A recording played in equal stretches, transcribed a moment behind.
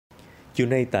Chiều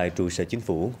nay tại trụ sở Chính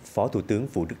phủ, Phó Thủ tướng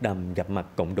Vũ Đức Đam gặp mặt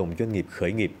cộng đồng doanh nghiệp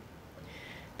khởi nghiệp.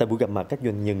 Tại buổi gặp mặt, các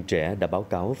doanh nhân trẻ đã báo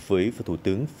cáo với Phó Thủ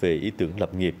tướng về ý tưởng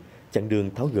lập nghiệp, chặng đường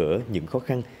tháo gỡ những khó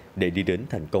khăn để đi đến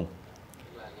thành công.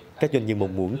 Các doanh nhân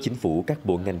mong muốn Chính phủ, các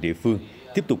bộ ngành địa phương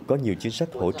tiếp tục có nhiều chính sách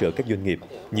hỗ trợ các doanh nghiệp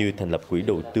như thành lập quỹ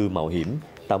đầu tư mạo hiểm,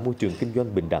 tạo môi trường kinh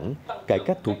doanh bình đẳng, cải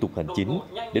cách thủ tục hành chính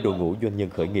để đội ngũ doanh nhân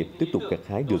khởi nghiệp tiếp tục gặt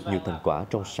hái được nhiều thành quả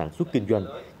trong sản xuất kinh doanh,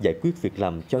 giải quyết việc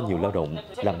làm cho nhiều lao động,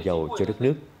 làm giàu cho đất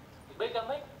nước.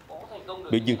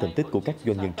 Biểu dương thành tích của các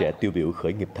doanh nhân trẻ tiêu biểu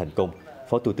khởi nghiệp thành công,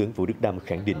 Phó Thủ tướng Vũ Đức Đam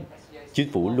khẳng định,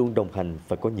 Chính phủ luôn đồng hành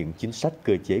và có những chính sách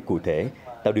cơ chế cụ thể,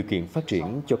 tạo điều kiện phát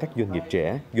triển cho các doanh nghiệp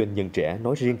trẻ, doanh nhân trẻ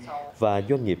nói riêng và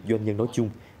doanh nghiệp doanh nhân nói chung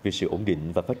vì sự ổn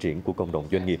định và phát triển của cộng đồng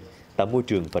doanh nghiệp, tạo môi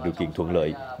trường và điều kiện thuận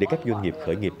lợi để các doanh nghiệp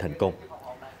khởi nghiệp thành công.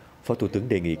 Phó Thủ tướng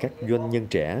đề nghị các doanh nhân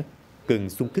trẻ cần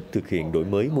xung kích thực hiện đổi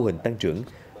mới mô hình tăng trưởng,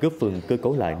 góp phần cơ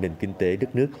cấu lại nền kinh tế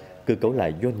đất nước, cơ cấu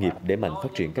lại doanh nghiệp để mạnh phát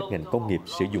triển các ngành công nghiệp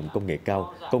sử dụng công nghệ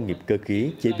cao, công nghiệp cơ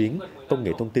khí, chế biến, công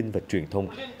nghệ thông tin và truyền thông,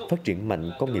 phát triển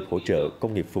mạnh công nghiệp hỗ trợ,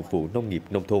 công nghiệp phục vụ nông nghiệp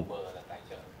nông thôn.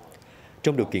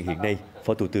 Trong điều kiện hiện nay,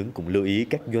 Phó Thủ tướng cũng lưu ý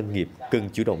các doanh nghiệp cần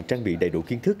chủ động trang bị đầy đủ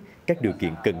kiến thức, các điều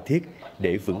kiện cần thiết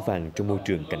để vững vàng trong môi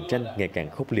trường cạnh tranh ngày càng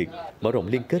khốc liệt, mở rộng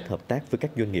liên kết hợp tác với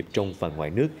các doanh nghiệp trong và ngoài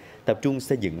nước, tập trung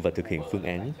xây dựng và thực hiện phương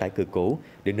án tái cơ cấu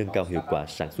để nâng cao hiệu quả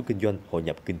sản xuất kinh doanh, hội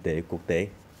nhập kinh tế quốc tế.